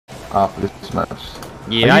after this match.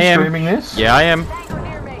 Yeah, Are you streaming this? Yeah, I am.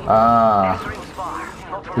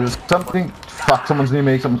 There's something. Fuck, someone's near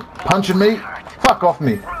me. Someone's punching me. Fuck off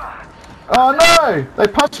me. Oh no! They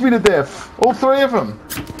punched me to death. All three of them.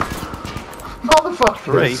 Motherfuckers.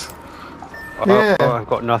 Three? Yeah. Oh, I've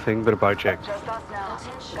got nothing but a bow check.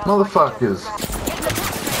 Motherfuckers.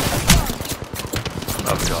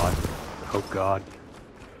 Oh god. Oh god.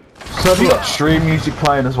 So have you got stream music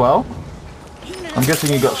playing as well? I'm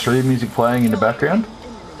guessing you got stream music playing in the background?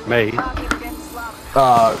 Me?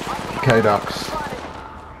 K-Dux.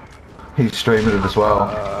 He's streaming it as well.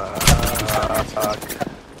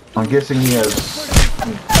 I'm guessing he has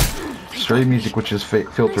stream music which is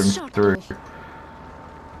filtering through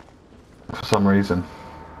for some reason.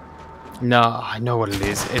 No, I know what it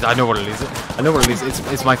is. I know what it is. I know what it is.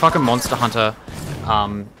 It's my fucking Monster Hunter.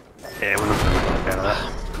 Yeah, we're not gonna get out of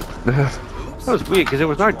that. That was weird because there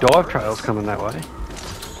was no dive trails coming that way.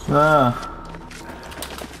 Ah.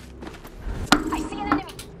 I see an enemy.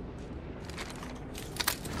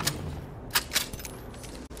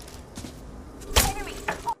 Enemy.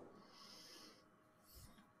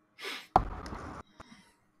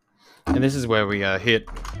 And this is where we hit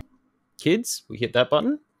kids. We hit that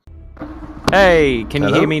button. Hey, can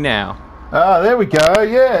you hear me now? Ah, there we go.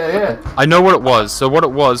 Yeah. I know what it was. So what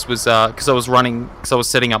it was because I was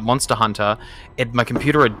setting up Monster Hunter. My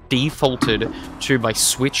computer had defaulted to my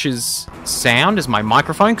Switch's sound as my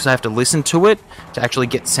microphone because I have to listen to it to actually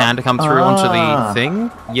get sound to come through onto the thing.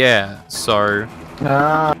 Yeah. So.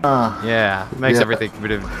 Yeah, makes everything a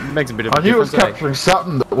bit of a difference. I knew it was capturing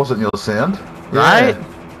something that wasn't your sound. Right.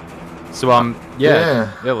 So yeah.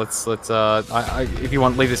 Let's if you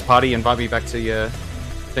want, leave this party, invite me back to your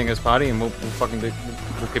Thingo's party, and we'll fucking we'll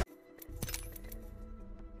keep.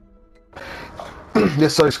 Yeah,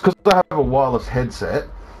 so it's because I have a wireless headset.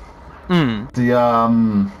 The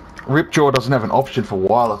Ripjaw doesn't have an option for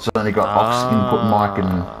wireless; it's only got aux input mic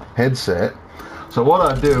and headset. So what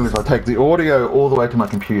I do is I take the audio all the way to my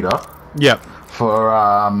computer. Yep. For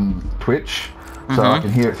Twitch, so I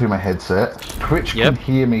can hear it through my headset. Twitch can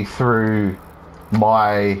hear me through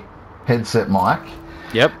my headset mic.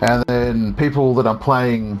 Yep. And then people that I'm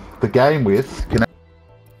playing the game with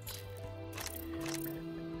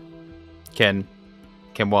can.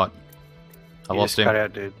 Ken what? I lost him. Cut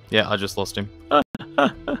out, dude. Yeah, I just lost him.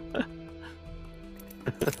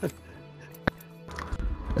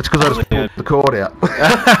 It's because I just pulled the cord out.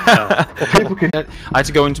 People can. I had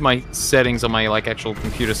to go into my settings on my actual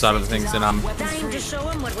computer side of the things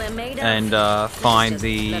and find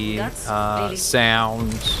the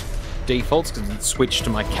sound defaults because it switched to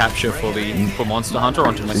my capture for Monster Hunter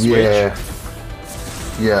onto my Switch.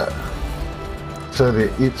 Yeah. So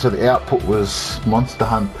the output was Monster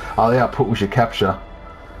Hunt. The output was your capture.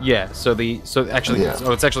 Yeah. So it's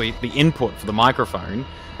actually the input for the microphone.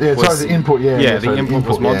 Yeah, sorry, the input. Yeah, the input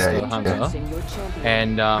was Monster Hunter,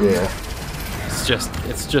 and it's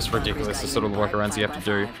just ridiculous the sort of workarounds you have to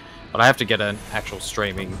do. But I have to get an actual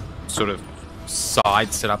streaming sort of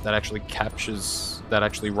side set up that actually captures, that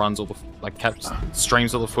actually runs all the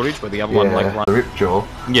streams all the footage, where the other one runs. The Ripjaw.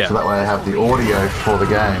 Yeah. So that way I have the audio for the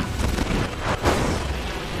game.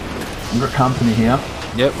 We've got company here.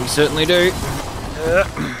 Yep, we certainly do.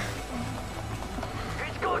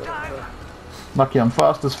 Lucky I'm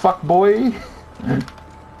fast as fuck, boy.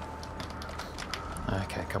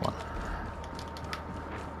 Okay, come on.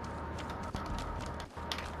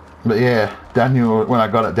 But yeah, Daniel, when I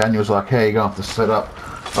got it, Daniel was like, hey, you're going to have to set up.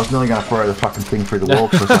 I was nearly going to throw the fucking thing through the wall,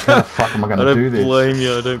 because I was like, how the fuck am I going to do this?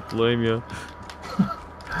 I don't blame you.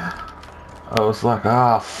 I was like,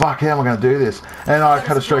 fuck, how am I going to do this? And I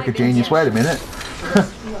had a stroke of genius. Wait a minute.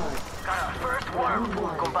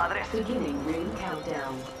 Beginning ring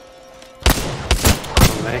countdown.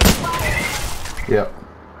 Yep.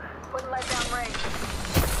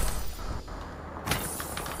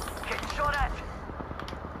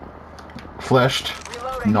 Fleshed.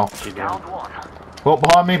 Knocked. Well,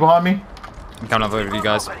 behind me. I'm coming up over to you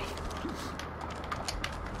guys.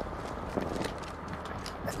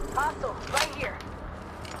 Hostile, right here.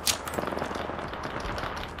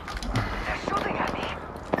 They're shooting at me.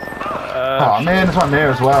 Oh man, there's one there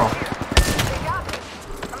as well. They got me.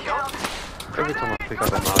 I'm down. Every time I pick up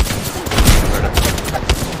a mark.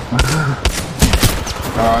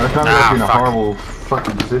 They're kind of in a horrible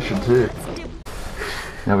fucking position too.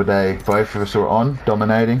 The other day, both of us were on,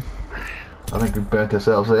 dominating. I think we burnt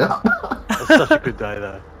ourselves out. It was such a good day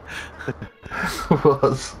though. It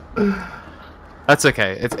was. That's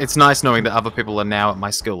okay. It's nice knowing that other people are now at my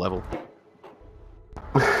skill level.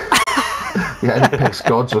 Yeah, Apex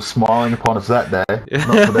gods were smiling upon us that day.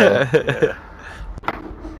 Not today.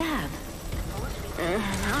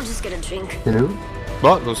 I'll just get a drink. Hello?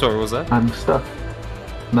 What? Oh, sorry, what was that? I'm stuck.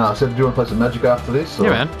 No, I said, do you want to play some Magic after this? Or?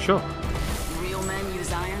 Yeah, man, sure. Real men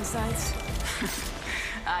use iron sights.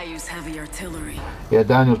 I use heavy artillery. Yeah,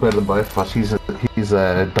 Daniel's better than both of us. He's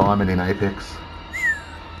a diamond in Apex.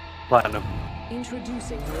 Platinum.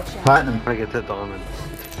 Introducing your champion. Platinum. I get that diamond.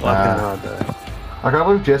 Fucking hard though. I can't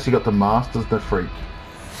believe Jesse got the Masters, the freak.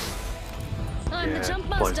 I'm Yeah, the jump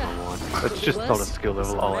blows master. my mind. It's just not a skill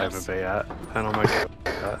level I'll ever be at, and I'm okay with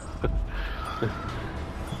that.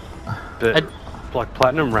 But, like,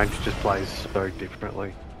 Platinum ranks just plays so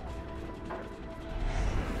differently.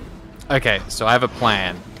 Okay, so I have a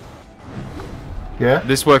plan. Yeah?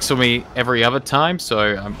 This works for me every other time, so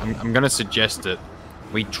I'm going to suggest it.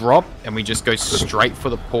 We drop and we just go straight for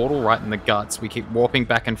the portal right in the guts. We keep warping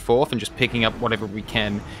back and forth and just picking up whatever we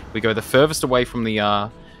can. We go the furthest away from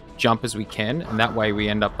the jump as we can, and that way we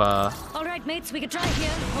end up All right, mates, we could try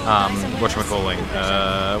here. whatchamacalling?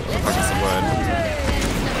 What the fuck is the word?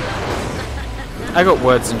 I got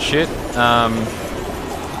words and shit.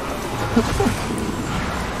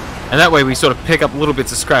 And that way we sort of pick up little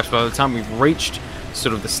bits of scraps. By the time we've reached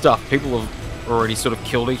sort of the stuff, people have already sort of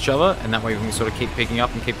killed each other, and that way we can sort of keep picking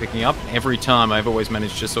up and keep picking up. And every time I've always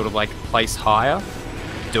managed to sort of like place higher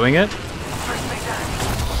doing it.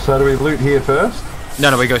 So do we loot here first?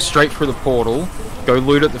 No, we go straight through the portal, go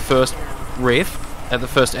loot at the first rift, at the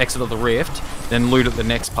first exit of the rift, then loot at the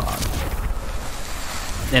next part.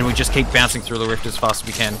 Then we just keep bouncing through the rift as fast as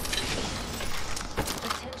we can.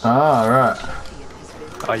 Ah, right.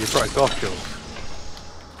 Oh, you broke off, Jules.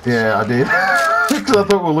 Yeah, I did. Because I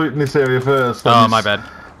thought we were looting this area first. Oh, my bad.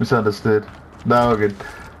 Misunderstood. No, we're good.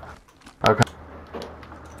 Okay.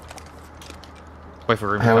 Wait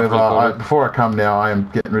for room. However, before I come now, I am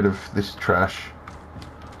getting rid of this trash.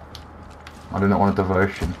 I do not want a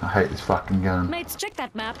devotion. I hate this fucking gun. Mates, check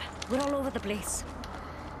that map. We're all over the place.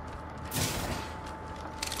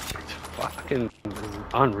 It's fucking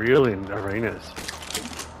unreal in arenas.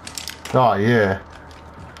 Oh, yeah.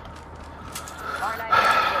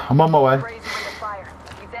 I'm on my way. Crazy with the fire.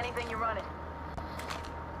 Use anything you're running.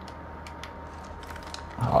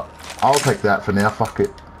 I'll take that for now. Fuck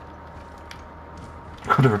it.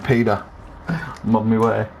 Got a repeater. I'm on my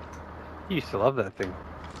way. You used to love that thing.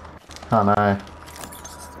 Oh no.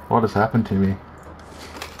 What has happened to me?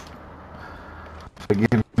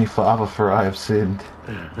 Forgive me, Father, for I have sinned.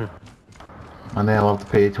 I now love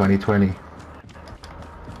the P2020.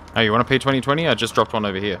 Oh, you want a P2020? I just dropped one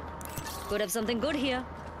over here. Could have something good here.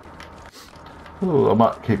 Ooh, I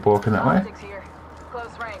might keep walking that way. Optics here.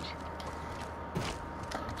 Close range.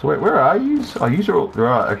 So wait, where are you? Oh, you are all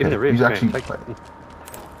right. Okay, In the rift, he's man. actually.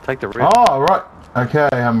 Take the rift. Oh, right. Okay,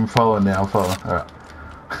 I'm following now. I'm following. All right.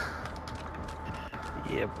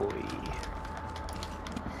 Yeah, boy.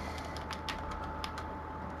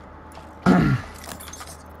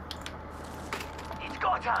 It's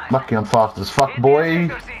go time. Lucky I'm fast as fuck, boy.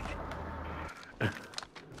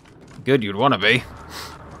 Good, you'd want to be.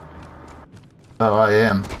 Oh, I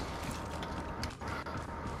am.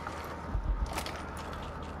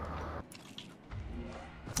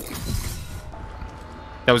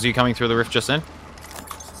 That was you coming through the rift just then?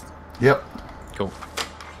 Yep. Cool.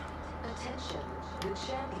 Attention, the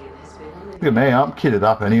champion has been Look at me. I'm kitted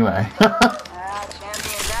up anyway.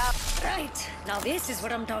 Champion's out. Right, now this is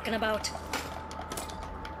what I'm talking about.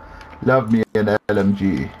 Love me an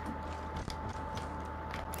LMG.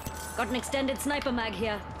 Got an extended sniper mag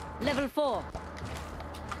here. Level 4.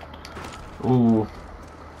 Ooh.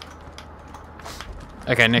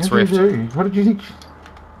 Okay, next What did rift. you do? What did you think?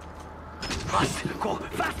 Go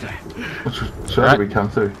faster. Which side did we come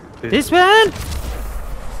through? This man!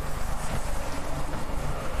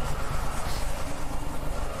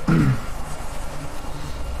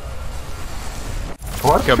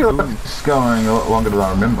 Why do I feel like Kaboom. it's going a lot longer than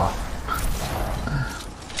I remember?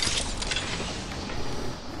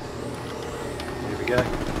 Here we go.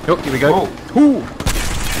 Oh, here we go. Oh. Ooh.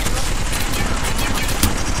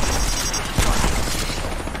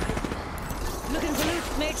 Looking for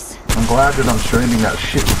loot, mates. I'm glad that I'm streaming that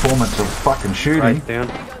shit performance of fucking shooting. Right down.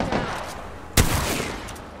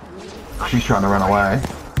 She's trying to run away.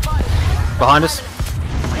 Behind us.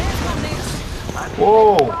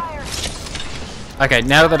 Whoa! Okay,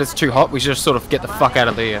 now that it's too hot, we should just sort of get the fuck out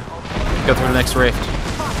of there. Go through the next rift.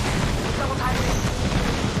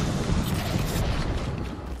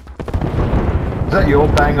 Is that your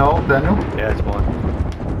bang old, Daniel? Yeah, it's mine.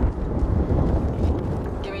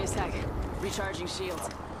 Give me a sec. Recharging shields.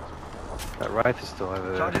 That Wraith is still over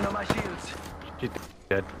there. Charging on my shields. She's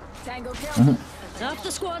dead. Tango kill. Half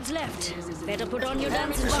the squad's left. Better put on your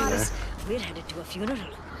dancing shoes. We're headed to a funeral.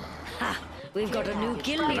 We've got a new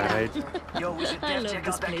kill leader. Grenade. Yo, we should I def love check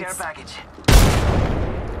this out that care place. package.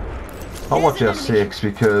 I'll watch our 6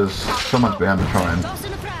 because someone's bound to try and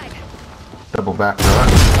Tossing a frag. double back,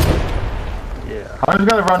 right? Yeah. I'm just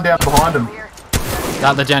gonna run down behind them.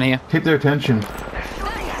 Ah, they're down here. Keep their attention.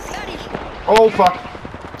 Buddy. Oh fuck!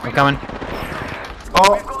 I'm coming.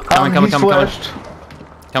 Oh, Coming. he's flashed.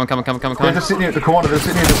 Coming. They're just sitting here at the corner. They're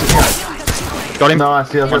sitting here. Got him.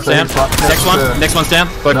 Nice. Yeah, I was One's gonna down. say, fuck, Next one. Next one's down.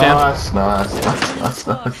 Both down.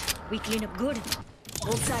 Nice. We clean up good.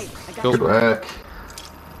 Hold tight. I got Cool. Good work.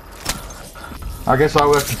 I guess I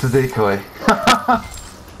worked as a decoy.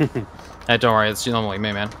 Hey, don't worry. It's normally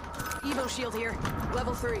me, man. Evo shield here.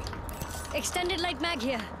 Level 3. extended light mag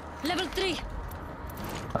here. Level 3.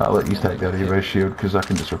 I'll let you take that Evo shield because I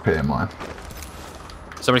can just repair mine.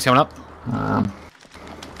 Somebody's coming up.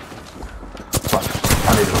 Fuck. I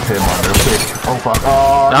need to repair mine real quick. Oh fuck.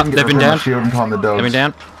 Oh, I Nope, didn't get they've to been repair my down. shield in time the dogs. They've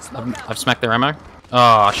been down. I've smacked their ammo.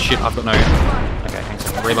 Oh shit! I've got no. Okay, hang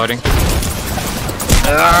on. Reloading.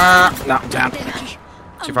 No, down.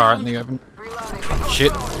 Too far out in the open.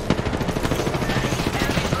 Shit.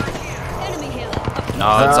 Enemy here. No,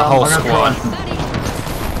 it's a whole I'm gonna try squad.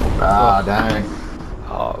 Ah, dang.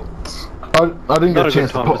 Oh, I didn't get not a a good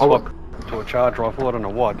chance to time to put. swap to a charge rifle. I don't know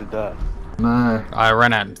why I did that. No. I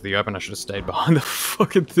ran out into the open. I should have stayed behind the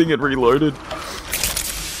fucking thing and reloaded.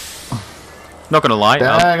 Not gonna lie.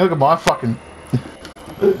 Dang, look at my fucking.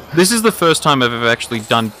 This is the first time I've ever actually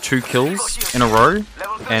done 2 kills in a row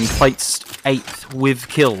and placed 8th with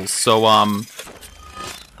kills. So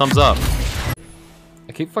thumbs up.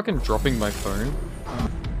 I keep fucking dropping my phone.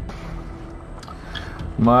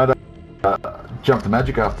 Might jump to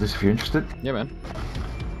magic after this if you're interested. Yeah, man.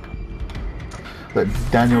 Let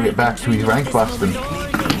Daniel get back to his rank busting.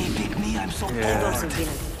 Yeah,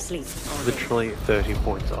 Sleep. literally 30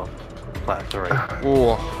 points off. Flat 3.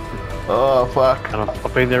 Oh, Oh fuck. And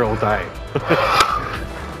I've been there all day.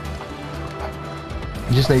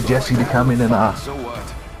 You just need Jesse to come in and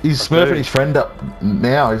he's smurfing his friend up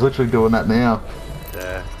now. He's literally doing that now.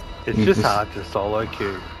 Yeah. It's You just just- hard to solo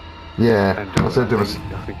queue Yeah. and do I said to him,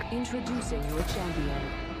 I think Introducing your champion.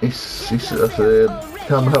 I said,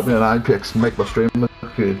 come help me on Apex and make my stream look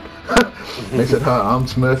good. He said, "Hi, I'm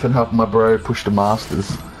smurfing helping my bro push the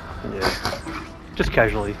masters." yeah. Just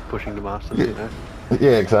casually pushing the masters, you know.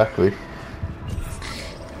 Yeah, exactly.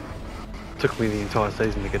 Took me the entire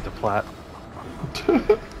season to get to plat.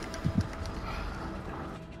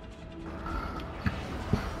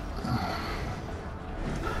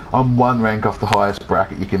 I'm 1 rank off the highest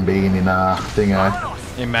bracket you can be in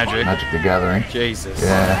Thingo, in Magic. Magic the Gathering. Jesus.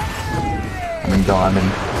 Yeah. I'm in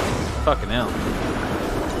Diamond. Fucking hell.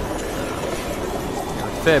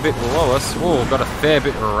 A fair bit below us. Oh, got a fair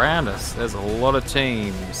bit around us. There's a lot of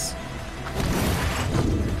teams.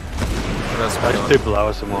 What else we Those got? 2 below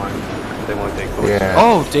us are mine. They won't decoy. Yeah.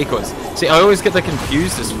 Oh, decoys. See, I always get that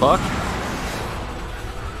confused as fuck.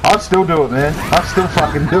 I'd still do it, man. I'd still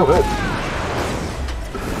fucking do it.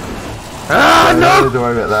 Ah, no! Don't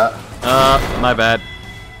worry about that. My bad.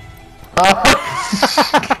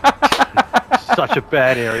 Such a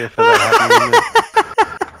bad area for that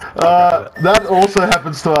happening. That also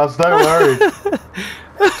happens to us, don't worry.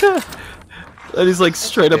 That is like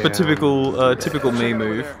straight up a Damn. typical me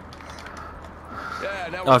move.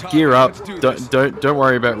 Oh, gear up. Don't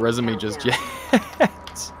worry about resume just yet. If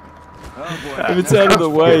it's out of the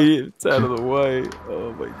way, it's out of the way.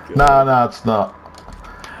 Oh my god. No, it's not.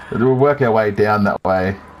 We'll work our way down that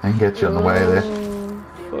way and get you on the way there.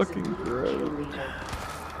 Fucking great.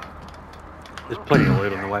 There's plenty of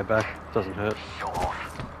loot on the way back. Doesn't hurt.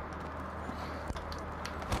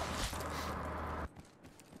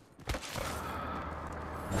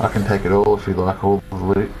 I can take it all if you like, all the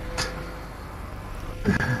loot.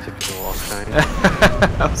 Typical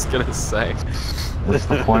Octane. I was gonna say. That's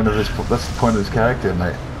the point of this. That's the point of this character,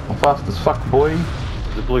 mate. I'm fast as fuck, boy.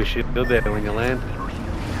 There's a blue ship build there when you land.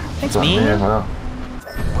 Thanks, So, yeah, well,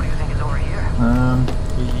 What do you think is over here?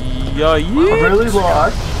 Yeah, I'd really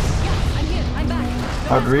like. I'm here. I'm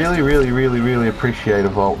back. I'd really appreciate a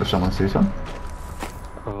vault if someone sees one.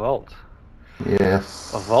 A vault.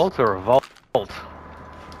 Yes. A vault or a vault? A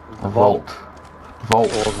vault.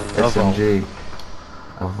 Vault. Or the SMG.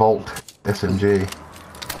 A vault. SMG.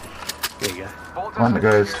 There you go. One that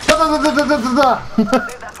goes. Da-da-da-da-da-da-da.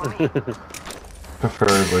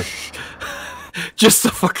 Preferably. Just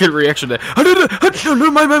the fucking reaction there.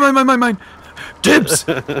 No, mine. Dibs.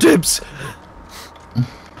 I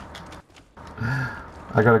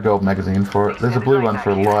got a gold magazine for it. There's a blue one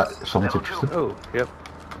for a light if someone's interested. Oh, yep.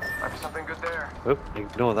 Might be something good there. Oh,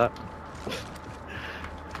 ignore that.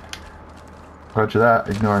 Roger that,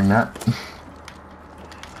 ignoring that.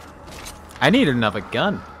 I need another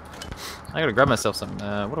gun. I gotta grab myself some.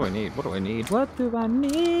 What do I need? What do I need? What do I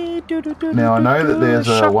need? Now I know that there's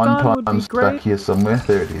a Shotgun would be one-time great. back here somewhere.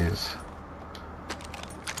 There it is.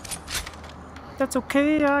 That's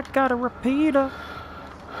okay, I got a repeater.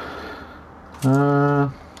 So-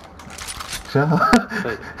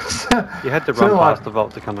 You had to So run like- past the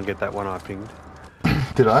vault to come and get that one I pinged.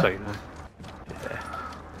 Did So I? you know.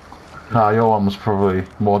 Ah, your one was probably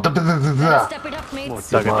more. Better step it up, More mates.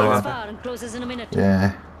 dug it Well, It's out. far and closes in a minute.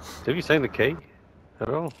 Yeah, Have you seen the key at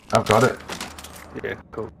all? I've got it. Yeah,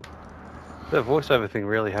 cool. That voiceover thing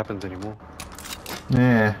rarely happens anymore.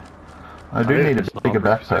 Yeah, I do need It's a not bigger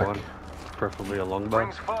a sniper, backpack. preferably a longbow.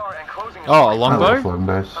 Rings far and closing. Oh, a I longbow? love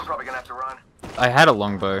longbows. I'm probably gonna have to run. I had a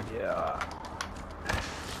longbow. Yeah.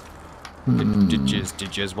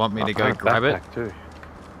 Did you want me to go grab it? Too.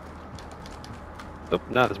 Oh,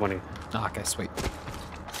 no, there's one here. Oh, okay, sweet.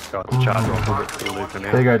 Got the charger off of it for the loop for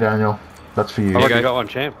now. There you go, Daniel. That's for you. Oh, There you you go. got one,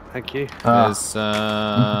 champ. Thank you. Ah, There's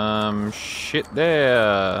some shit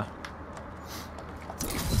there.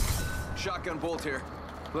 Shotgun bolt here.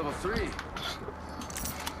 Level 3.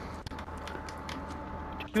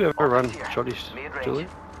 Did you ever run shotties, Julie?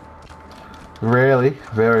 rarely,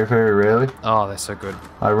 very, very rarely. Oh, they're so good.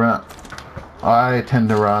 I tend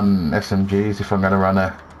to run SMGs if I'm going to run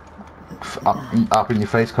a up in your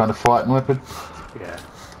face kind of fighting weapon. Yeah.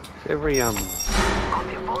 Every pro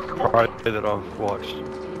that I've watched,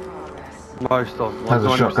 most of like Has a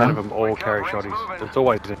 90% shotgun? of them all carry shotties. It's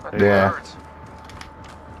always in there. Yeah.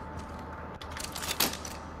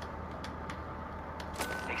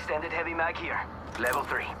 Extended heavy mag here. Level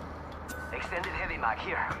 3. Extended heavy mag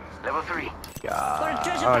here. Level 3. Got a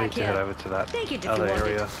treasure I pack need to head here. over to that Take it if you other want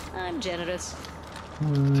area. it. I'm generous.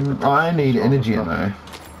 I need energy ammo.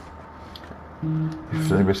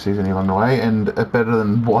 If anybody sees any along the way, and a better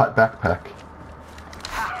than white backpack.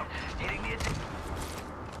 Hitting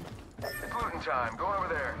the gluten time. Go over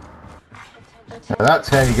there. Now that's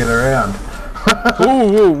how you get around. Ooh,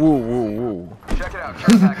 ooh, ooh, ooh, ooh. Check it out.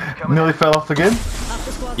 Care package coming. Nearly fell off again. Half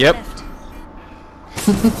the squad's Yep. left.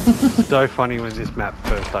 So funny when this map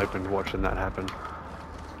first opened, watching that happen.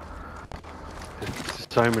 There's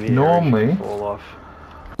so many areas Normally- you fall off.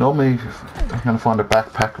 Normally, if I'm going to find a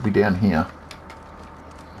backpack, will be down here.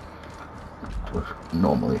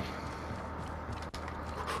 Normally.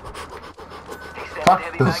 Extended Fuck,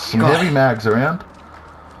 heavy there's mag some here. heavy mags around.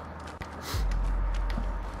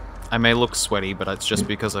 I may look sweaty, but it's just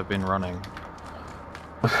because I've been running.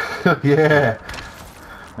 Yeah.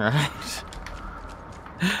 Alright.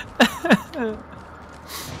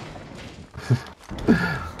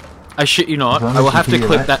 I shit you not. As long I will as you have to hear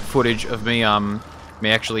clip that. that footage of me me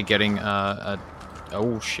actually getting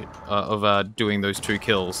doing those 2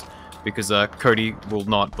 kills because Cody will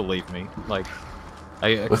not believe me. Like,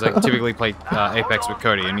 because I typically play Apex with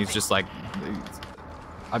Cody, and he's just like,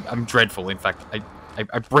 I'm dreadful. In fact,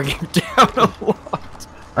 I bring him down a lot.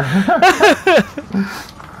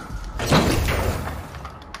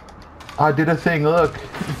 I did a thing, look.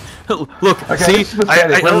 Look, Okay, see, this is I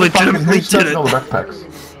pathetic. Where the fuck- legitimately who's taking did all the it. backpacks?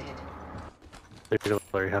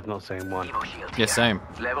 I have not seen one. Evo shield Yeah, here. same.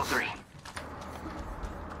 Level 3.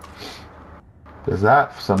 There's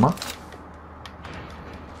that for someone.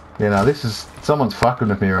 Yeah, no, this is... Someone's fucking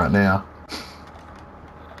with me right now.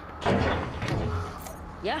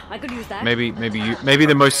 Yeah, I could use that. Maybe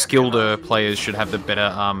the most skilled players should have the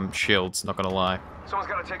better shields. Not gonna lie. Someone's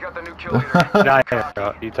gotta take out the new kill leader. Nah, yeah,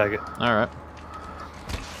 right, you take it. All right.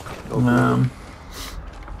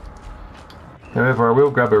 However, I will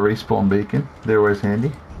grab a respawn beacon. They're always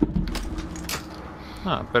handy.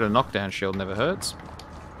 Oh, better knockdown shield never hurts.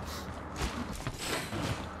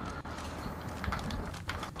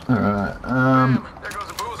 Alright, There goes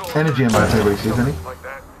a boozle. energy ammo if anybody sees any. Like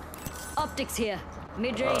that. Optics here.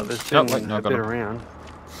 Mid-range. There's Oh, been wait, no, I a got bit it. around.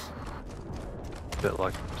 But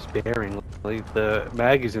like sparingly. The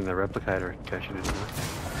mag is in the replicator in case you didn't know.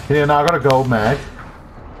 Yeah, no, I got a gold mag. Is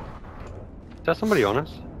that somebody on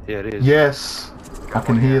us? Yeah, it is. Yes, I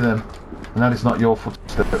can hear them. And that is not your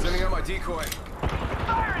footsteps. Sending out my decoy.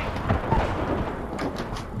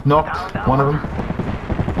 Knocked, one of them.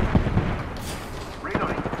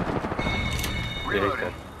 Reloading. Yeah, he's Reloading.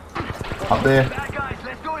 dead. Up there. Bad guys,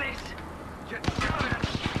 let's do this.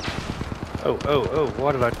 Oh,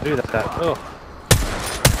 why did I do that? Oh.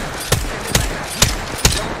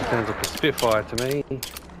 Sounds like a Spitfire to me.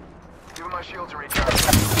 Give my shield to recharge.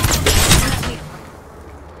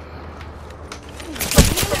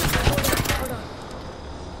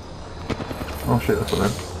 Oh shit, that's what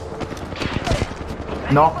them.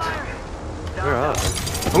 Knocked. Where are they?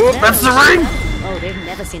 Oh, that's the ring! Oh, they've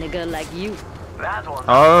never seen a girl like you. That one.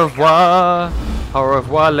 Au revoir. Au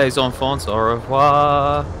revoir, les enfants. Au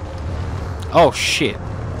revoir. Oh, shit.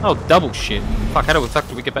 Oh, double shit. Fuck, how the fuck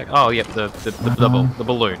did we get back? Oh, yep, the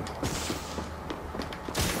balloon.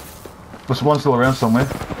 There's one still around somewhere.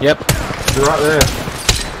 Yep. They're right there.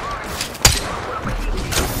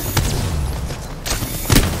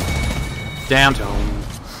 Down.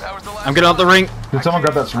 That was the last I'm getting up the ring. Did someone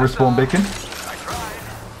grab that respawn beacon? I tried.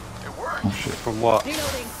 It worked. Oh shit. From what?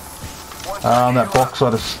 Reloading. That box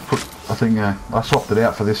I just put, I think I swapped it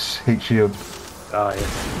out for this heat shield. Oh,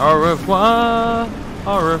 yeah. Au revoir.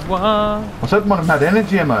 Au revoir. I said one of them had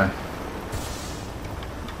energy ammo.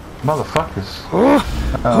 Motherfuckers.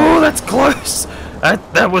 Oh, that's close.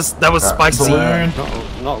 That was spicy. Balloon.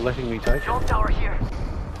 Not letting me take it. Jump tower here.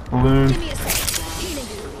 Balloon. Give me a sec. Healing.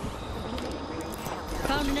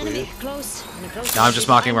 Found an enemy. Close. In a close No, I'm just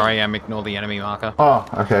marking where I am. Ignore the enemy marker. Oh,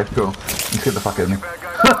 okay, cool. Let's get the fuck out of me. Bad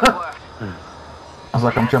guys on the left. I was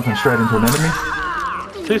like, I'm jumping straight into an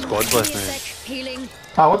enemy. 2 squads left, man. Healing.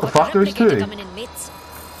 Oh, what the fuck? There is two. Coming in mates.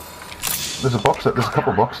 There's a box. There's a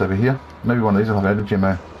couple of boxes over here. Maybe one of these will have energy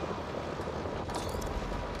ammo.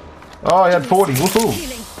 Oh, he had 40. Woohoo!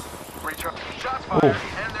 Healing. Recharge. Shots fired.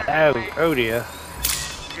 And they're Oh dear.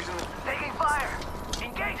 using the Taking fire.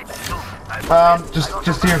 Engaging.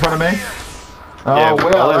 Just here in front of me. Oh, Yeah,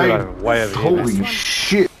 well, I hey. landed over way over here. Holy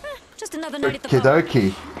shit. Just another night at the pub.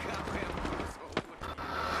 Okie dokie.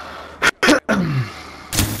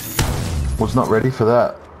 Was not ready for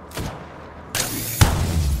that.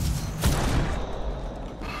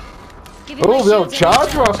 Give me my Oh, the old shields charge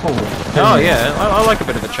and rifle. Oh yeah, I like a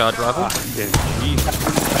bit of a charge rifle. Yeah, jeez.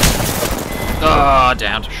 Ah,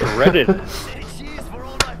 down. Shredded.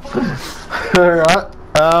 Alright.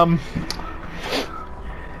 I'm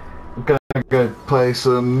gonna go play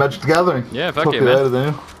some Magic the Gathering. Yeah, fuck Talk yeah, to you man. later,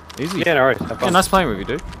 Daniel. Easy. Yeah, no worries. Have Yeah, fun. nice playing with you,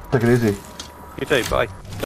 dude. Take it easy. You too, bye.